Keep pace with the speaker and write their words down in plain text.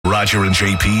Roger and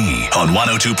JP on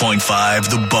 102.5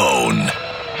 The Bone.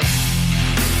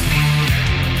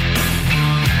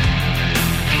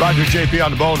 Roger JP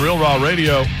on The Bone, Real Raw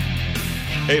Radio.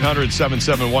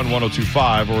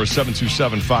 800-771-1025 or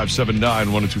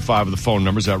 727-579-1025 are the phone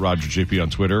numbers. At Roger JP on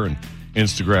Twitter and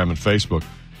Instagram and Facebook.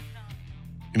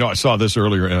 You know, I saw this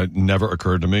earlier and it never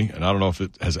occurred to me, and I don't know if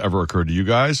it has ever occurred to you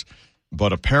guys,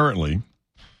 but apparently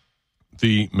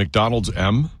the McDonald's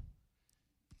M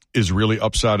is really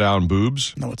upside down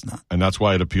boobs. No, it's not. And that's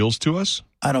why it appeals to us?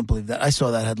 I don't believe that. I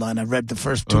saw that headline. I read the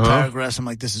first two paragraphs. I'm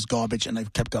like, this is garbage, and I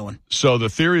kept going. So the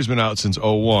theory's been out since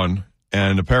 2001,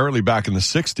 and apparently back in the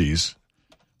 60s,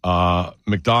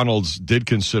 McDonald's did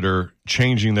consider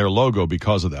changing their logo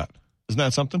because of that. Isn't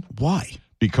that something? Why?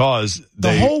 Because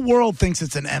the whole world thinks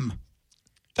it's an M.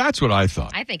 That's what I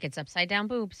thought. I think it's upside down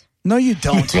boobs. No, you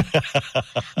don't.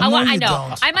 I know.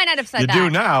 Don't. I might not have said you that. You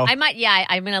do now. I might. Yeah,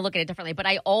 I'm going to look at it differently. But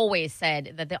I always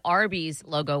said that the Arby's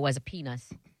logo was a penis.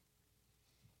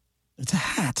 It's a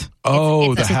hat.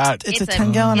 Oh, the hat. It's a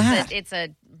 10-gallon hat. It's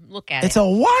a look at it's it. A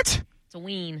what? It's a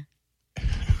ween.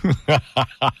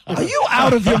 Are you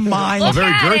out of your mind? Look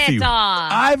very at girthy. it,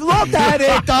 I've looked at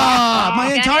it my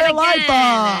Look at entire it life. again.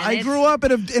 I grew up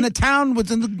in a town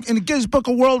in the Guinness Book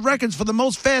of World Records for the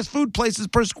most fast food places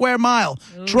per square mile.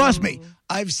 Ooh. Trust me,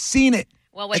 I've seen it.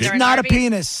 Well, was It's there an not Arby's? a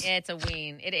penis. It's a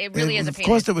ween. It really is a penis. Of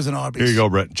course, there was an Arby's. Here you go,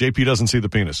 Brett. JP doesn't see the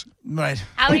penis. Right.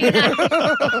 How do you know?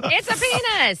 It's a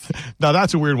penis. Now,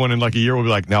 that's a weird one. In like a year, we'll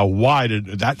be like, now, why did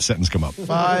that sentence come up?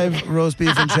 5 roast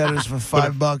beef and cheddars for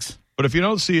 $5. But if you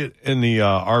don't see it in the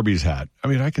Arby's hat, I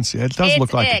mean, I can see it. It does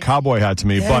look like a cowboy hat to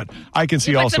me, but I can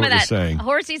see also what you're saying.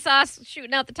 Horsey sauce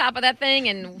shooting out the top of that thing,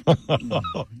 and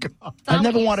I've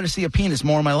never wanted to see a penis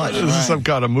more in my life. This is some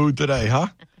kind of mood today, huh?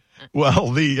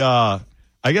 Well,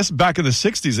 I guess back in the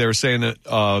 60s, they were saying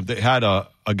that they had a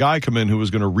guy come in who was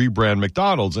going to rebrand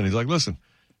McDonald's, and he's like, listen,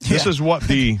 this is what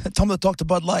the... Tell him to talk to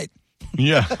Bud Light.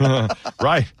 Yeah,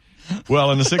 right.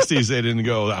 Well, in the 60s, they didn't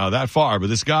go that far, but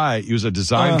this guy, he was a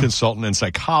design consultant and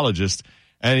psychologist,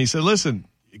 and he said, listen,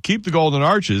 keep the golden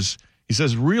arches. He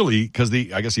says, really, because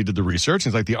I guess he did the research,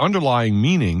 and it's like the underlying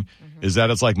meaning is that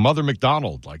it's like Mother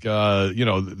McDonald, like,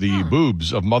 the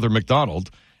boobs of Mother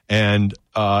McDonald, and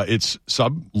it's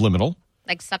subliminal.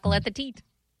 like suckle at the teat.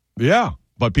 Yeah,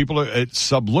 but it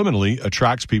subliminally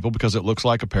attracts people because it looks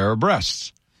like a pair of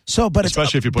breasts. So, but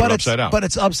especially if you put it upside down. But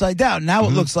it's upside down. Now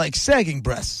it looks like sagging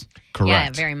breasts. Correct. Yeah,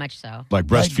 very much so. Like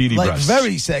breastfeeding breasts. Like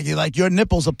very saggy. Like your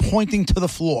nipples are pointing to the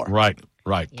floor. Right.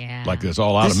 Yeah. Like it's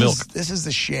all out of milk. This is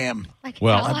the sham.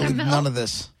 Well, I believe none of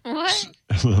this. What?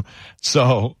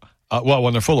 So,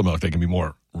 when they're full of milk, they can be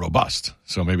more robust.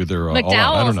 So maybe they're all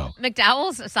out. I don't know.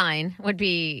 McDowell's sign would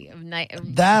be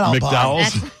that I'll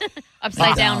McDowell's? buy.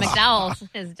 Upside down McDowell's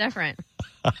is different.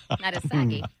 Not as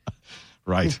saggy.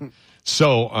 Right.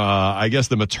 So I guess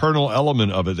the maternal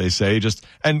element of it, they say,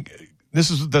 and this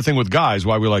is the thing with guys,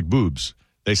 why we like boobs.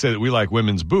 They say that we like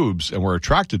women's boobs and we're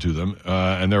attracted to them.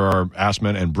 And there are ass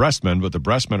men and breast men, but the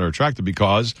breast men are attracted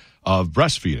because of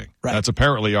breastfeeding. Right. That's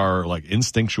apparently our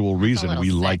instinctual reason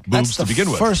we like boobs to begin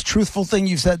with. First truthful thing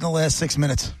you've said in the last 6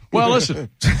 minutes. Well,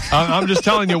 listen, I'm just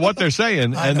telling you what they're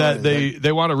saying, and that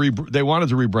they wanted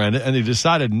to rebrand it, and they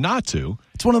decided not to.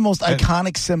 It's one of the most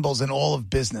iconic symbols in all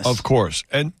of business. Of course.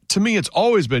 And to me, it's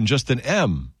always been just an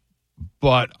M.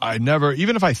 But I never,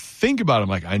 even if I think about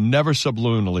it, I never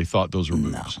subliminally thought those were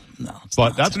boobs. No.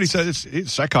 But that's what he said. He's a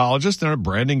psychologist and a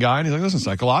branding guy. And he's like, listen,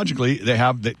 psychologically,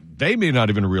 they may not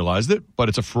even realize it, but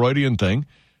it's a Freudian thing.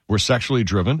 We're sexually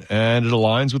driven, and it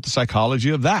aligns with the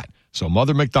psychology of that. So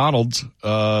Mother McDonald's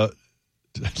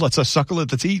lets us suckle at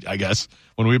the teat, I guess,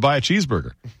 when we buy a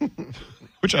cheeseburger.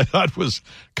 Which I thought was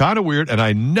kind of weird, and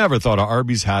I never thought of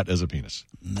Arby's hat as a penis.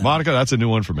 No. Monica, that's a new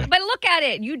one for me. But look at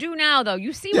it. You do now, though.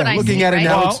 You see what I see, looking at it right?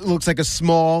 now, it looks like a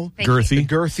small,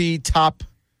 girthy top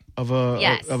of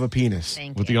a penis.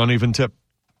 With the uneven tip.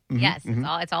 Yes,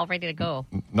 it's all ready to go.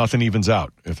 Nothing evens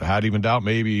out. If the hat evened out,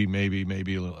 maybe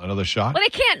another shot. Well, they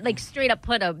can't straight up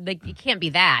put you can't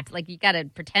be that. You got to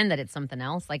pretend that it's something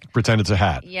else. Pretend it's a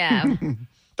hat. Yeah.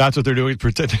 That's what they're doing,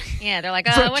 pretending. Yeah, they're like,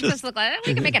 what's this look like?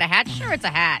 We can make it a hat. Sure, it's a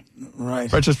hat.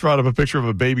 Right. Brett just brought up a picture of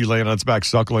a baby laying on its back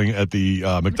suckling at the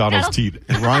McDonald's teat.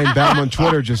 Ryan Baum on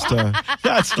Twitter just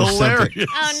that's hilarious.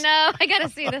 Oh, no. I got to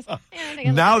see this.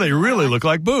 Yeah, now they really look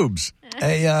like boobs.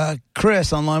 Hey,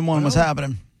 Chris on line 1, what's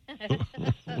happening?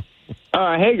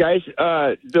 Hey, guys.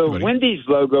 The Wendy's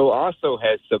logo also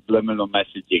has subliminal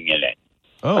messaging in it.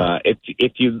 Oh.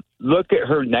 If you look at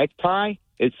her necktie,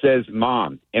 it says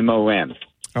Mom, M-O-M.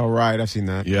 Oh, right. I've seen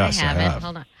that. Yes, I have.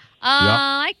 Hold on.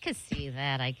 I could see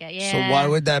that, I guess. Yeah. So why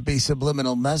would that be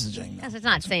subliminal messaging? Because it's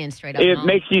not saying straight up. It no.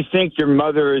 makes you think your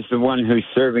mother is the one who's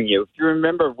serving you. If you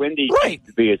remember, Wendy's used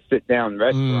to be a sit-down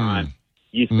restaurant.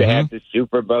 Used to have the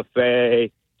super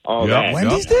buffet, all that.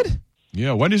 Wendy's did?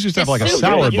 Yeah, Wendy's used to have The like a super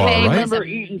salad bar, buffet right? Remember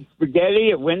eating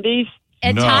spaghetti at Wendy's?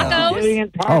 And No. tacos? Spaghetti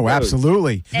and tacos. Oh,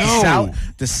 absolutely. No.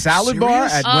 The salad bar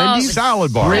Serious? at Oh, Wendy's. the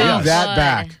Salad bar, Bring yes. that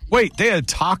back. Wait, they had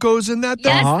tacos in that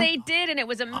thing? Yes, Uh-huh. they did, and it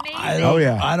was amazing. Oh,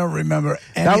 yeah. I don't remember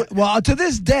any. Well, to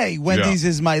this day, Wendy's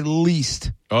is my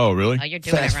least Oh, really? Oh, you're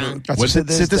doing fast it wrong. food. Let's To sit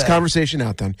this day. conversation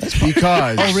out then.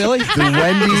 Because Oh, really? the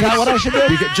Wendy's. Is that what I should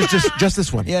do? Just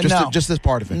this one. Yeah, Just this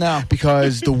part of it. No.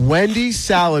 Because the Wendy's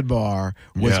salad bar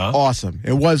was Yeah. awesome.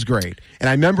 It was great. And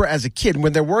I remember as a kid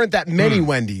when there weren't that many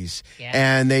Wendy's, Yeah.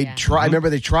 and they Yeah. I remember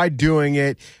they tried doing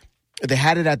it. They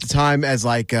had it at the time as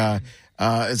like a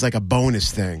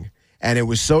bonus thing. And it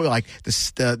was so like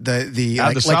the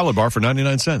Add the salad bar for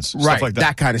 99 cents. right, Stuff like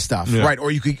that. kind of stuff. Yeah. Right.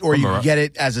 Or you could get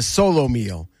it as a solo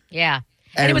meal. Yeah. And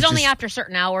And it it was was only just- after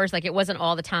certain hours. Like, it wasn't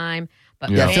all the time. But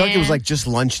Yeah, I feel like it man. was like just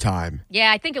lunchtime.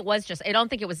 Yeah, I think it was just. I don't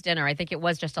think it was dinner. I think it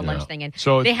was just a lunch thing. And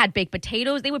So- they had baked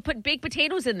potatoes. They would put baked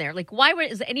potatoes in there. Like, why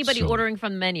is anybody So- ordering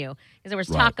from the menu? Because there was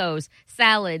Right. tacos,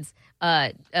 salads.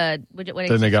 What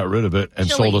Then they got rid of it and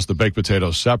Chili. sold us the baked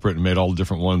potatoes separate and made all the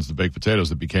different ones, the baked potatoes,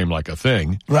 that became like a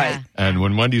thing. Right. Yeah. And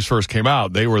when Wendy's first came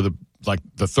out, they were the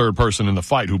third person in the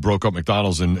fight who broke up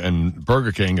McDonald's and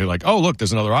Burger King. They're like, oh, look,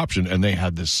 there's another option. And they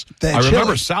had this. They I had remember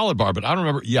chili. salad bar, but I don't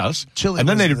remember. Yes. Chili and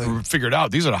then was they the thing. figured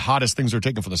out these are the hottest things they're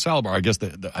taking for the salad bar. I guess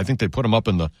I think they put them up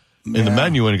in the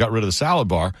menu and got rid of the salad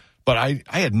bar. But I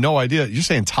had no idea. You're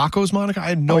saying tacos, Monica? I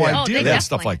had no Oh, idea they they had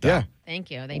stuff definitely- like that. Thank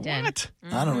you. They did. What?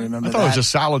 I don't remember I thought that. it was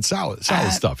just salad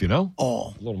stuff, you know?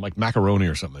 all. A little like macaroni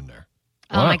or something in there.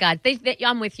 Oh Wow. my God!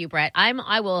 I'm with you, Brett.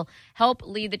 I will help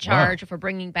lead the charge for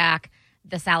bringing back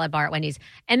the salad bar at Wendy's,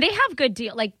 and they have good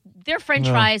deal. Like, their French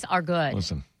fries are good.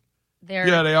 Listen. They're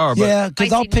Yeah, they are. But Yeah,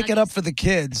 because I'll Spicy pick it up nuggets. for the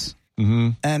kids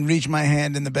Mhm. and reach my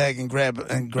hand in the bag and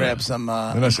grab some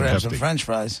nice and hefty. French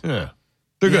fries. Yeah.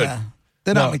 They're good. Yeah.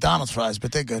 They're not No. McDonald's fries,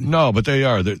 but they're good. No, but they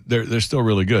are. They're still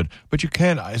really good. But you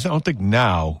can. I don't think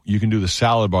now you can do the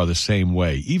salad bar the same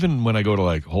way. Even when I go to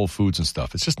like Whole Foods and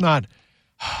stuff, it's just not.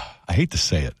 I hate to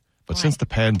say it, but since the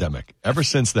pandemic, ever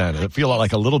since then, I feel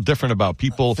like a little different about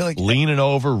people feel like- leaning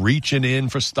over, reaching in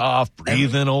for stuff,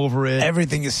 breathing over it.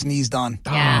 Everything is sneezed on.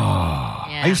 Yeah.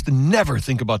 Yeah. I used to never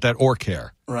think about that or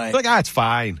care. Right. Like, it's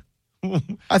fine.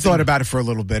 I thought about it for a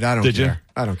little bit. I don't Did you? care.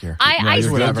 I don't care. I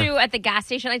you're still good. do at the gas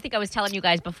station. I think I was telling you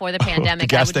guys before the pandemic. The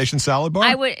gas I would, station salad bar?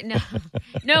 I would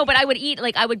no, but I would eat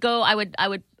like I would go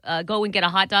go and get a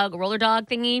hot dog, a roller dog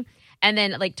thingy, and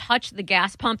then like touch the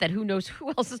gas pump that who knows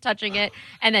who else is touching it,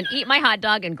 and then eat my hot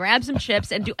dog and grab some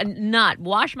chips and not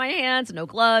wash my hands, no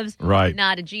gloves, Right.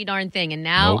 Not a g darn thing. And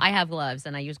now Nope. I have gloves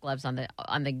and I use gloves on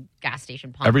the gas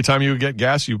station pump. Every time you get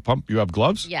gas, you have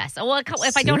gloves? yes. Well,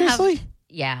 if I don't have. Seriously?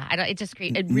 Yeah, I don't. It just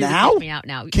it really Now? freaks me out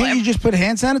now. Can't you just put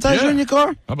hand sanitizer Yeah. in your car?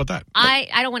 How about that? I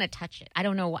don't want to touch it. I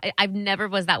don't know why. I've never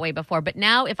was that way before. But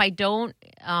now, if I don't,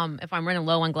 if I'm running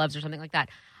low on gloves or something like that,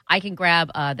 I can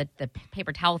grab the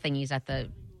paper towel thingies at the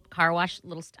car wash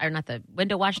or not the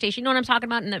window wash station. You know what I'm talking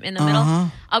about in the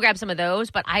middle. I'll grab some of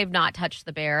those. But I have not touched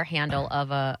the bare handle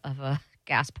of a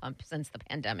gas pump since the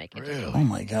pandemic. Oh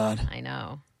my God. I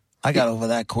know. I got over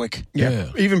that quick.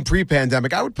 Yeah. Even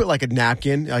pre-pandemic, I would put like a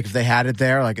napkin, like if they had it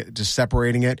there, like just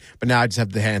separating it. But now I just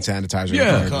have the hand sanitizer. in the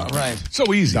Yeah. car. Right.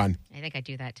 So easy. Done. I think I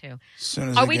do that too. As soon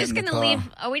as Are I we get just in the gonna car. leave?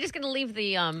 Are we just gonna leave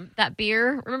the that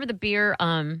beer? Remember the beer?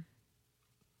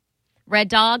 Red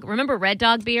Dog. Remember Red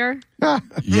Dog beer?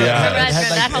 Yeah.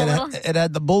 It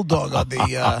had the bulldog on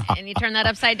the. And you turn that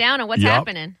upside down, and what's Yep.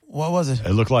 happening? What was it?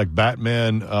 It looked like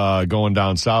Batman going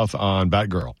down south on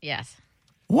Batgirl. Yes.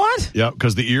 What? Yeah,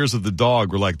 because the ears of the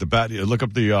dog were like the bat. Look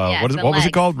up the Yeah, what the was it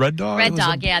legs. called? Red Dog. Red It was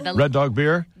Dog, a yeah, the- Red Dog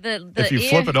beer. The If you ear-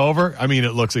 flip it over, I mean,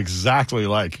 it looks exactly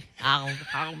like What?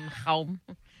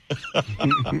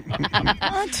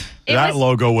 that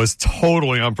logo was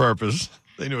totally on purpose.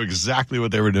 They knew exactly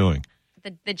what they were doing.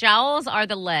 The jowls are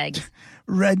the legs,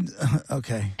 Red.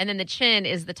 Okay. and then the chin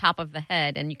is the top of the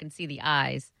head, and you can see the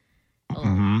eyes. Little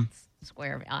Mm-hmm.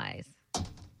 square of eyes.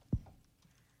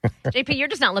 JP, you're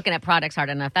just not looking at products hard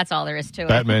enough. That's all there is to it.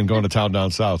 Batman going to town down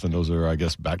south, and those are, I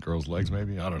guess, Batgirl's legs.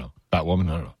 Maybe I don't know. Batwoman.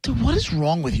 I don't know. Dude, what is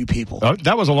wrong with you people?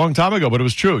 That was a long time ago, but it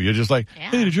was true. You're just like,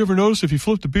 Yeah. hey, did you ever notice if you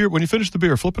flip the beer when you finish the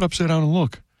beer, flip it upside down and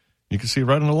look, you can see it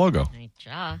right on the logo. My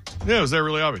jaw. Yeah, it was there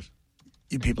really obvious.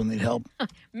 You people need help.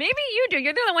 Maybe you do.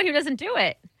 You're the only one who doesn't do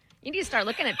it. You need to start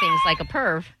looking at things like a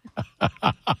perv.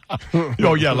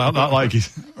 Oh yeah, not like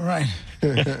he's Right.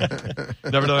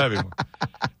 never done that before.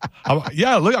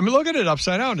 Yeah, look at it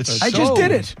upside down. I just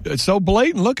did it. It's so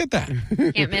blatant. Look at that.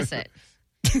 Can't miss it.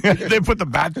 They put the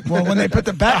bat. Well, when they put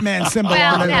the Batman symbol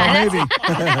on it, yeah, maybe.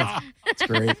 That's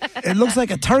great. It looks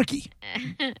like a turkey.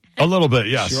 A little bit,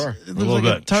 yes. Sure. It A looks little like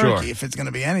bit, a turkey sure. if it's going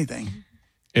to be anything.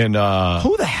 And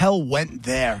Who the hell went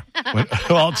there?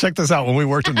 well, check this out. When we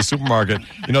worked in the supermarket,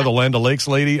 the Land O'Lakes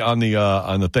lady on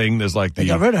the thing. There's like They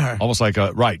got rid of her. almost like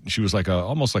a right. She was like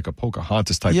almost like a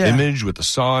Pocahontas type Yeah. image with the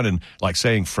sun and like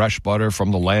saying fresh butter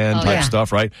from the land Oh, type yeah.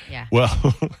 stuff, right? Yeah.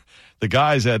 Well, the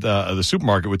guys at the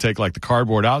supermarket would take like the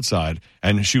cardboard outside,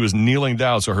 and she was kneeling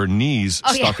down, so her knees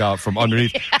stuck out from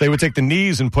underneath. They would take the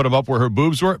knees and put them up where her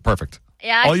boobs were. Perfect.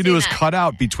 Yeah, All I've you do seen is that. cut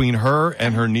out between her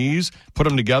and her knees, put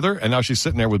them together, and now she's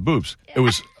sitting there with boobs. It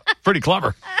was pretty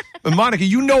clever. But Monica,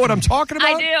 you know what I'm talking about?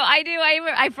 I do.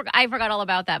 I forgot all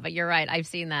about that, but you're right. I've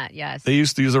seen that. Yes. They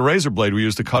used to use a razor blade. We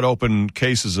used to cut open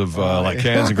cases of like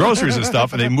cans and groceries and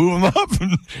stuff, and they move them up.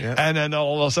 And then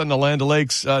all of a sudden, the Land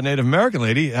O'Lakes Native American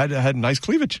lady had nice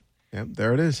cleavage. Yep,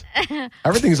 there it is.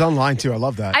 Everything's online too. I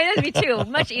love that. I know, me too.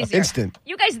 Much easier. Instant.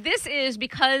 You guys, this is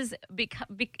because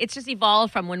it's just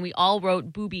evolved from when we all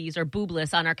wrote boobies or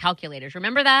boobless on our calculators.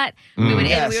 Remember that? We would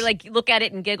Yes. we were like, look at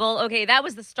it and giggle. Okay, that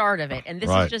was the start of it. And this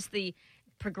Right. is just the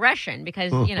progression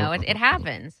because, it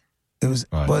happens. It was,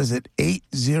 Right. was it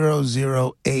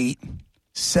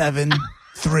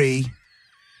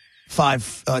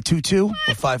 80087352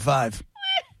 or 55?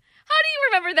 How do you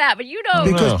remember that? But you know.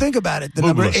 Because No. think about it. The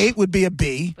number Boobless. 8 would be a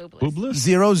B. Boobless. Boobless?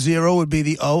 00 would be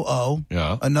the OO.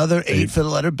 Yeah. Another 8 Eight. for the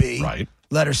letter B. Right.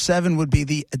 Letter 7 would be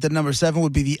the number 7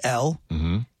 would be the L.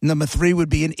 Mm-hmm. Number 3 would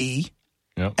be an E.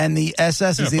 Yep. And the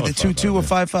SS is Yeah, either probably 22 or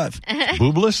 55, 55.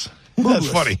 Boobless? That's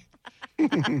Boobless. funny.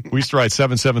 We used to write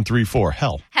 7734.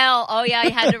 Hell. Hell. Oh, yeah, I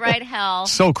had to write hell.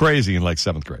 So crazy in like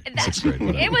 7th grade, 6th grade.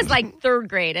 Whatever. It was like 3rd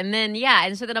grade. And then,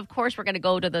 and so then, of course, we're going to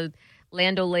go to the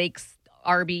Land O'Lakes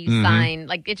Arby's sign.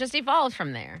 Like, it just evolves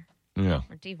from there. Yeah.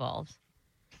 Or devolves.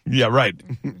 Yeah, right.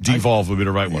 Devolve would be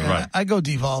the right one, Yeah, right. I go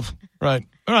devolve. Right.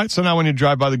 All right. So now when you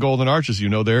drive by the Golden Arches,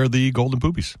 they're the golden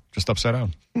poopies, just upside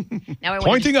down. Now I wanna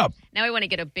Pointing up. Now I want to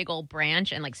get a big old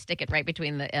branch and like stick it right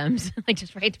between the M's, like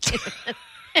just right between the,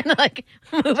 and like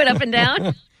move it up and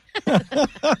down.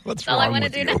 What's That's all I wrong want to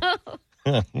with do you?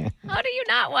 now. How do you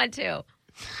not want to?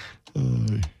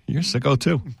 You're sicko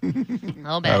too. A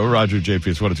little bit. We're Roger JP.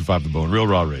 It's 102.5 The Bone, Real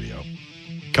Raw Radio.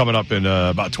 Coming up in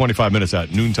about 25 minutes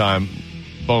at noontime,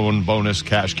 bonus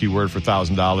cash keyword for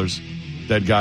 $1,000. Dead guy.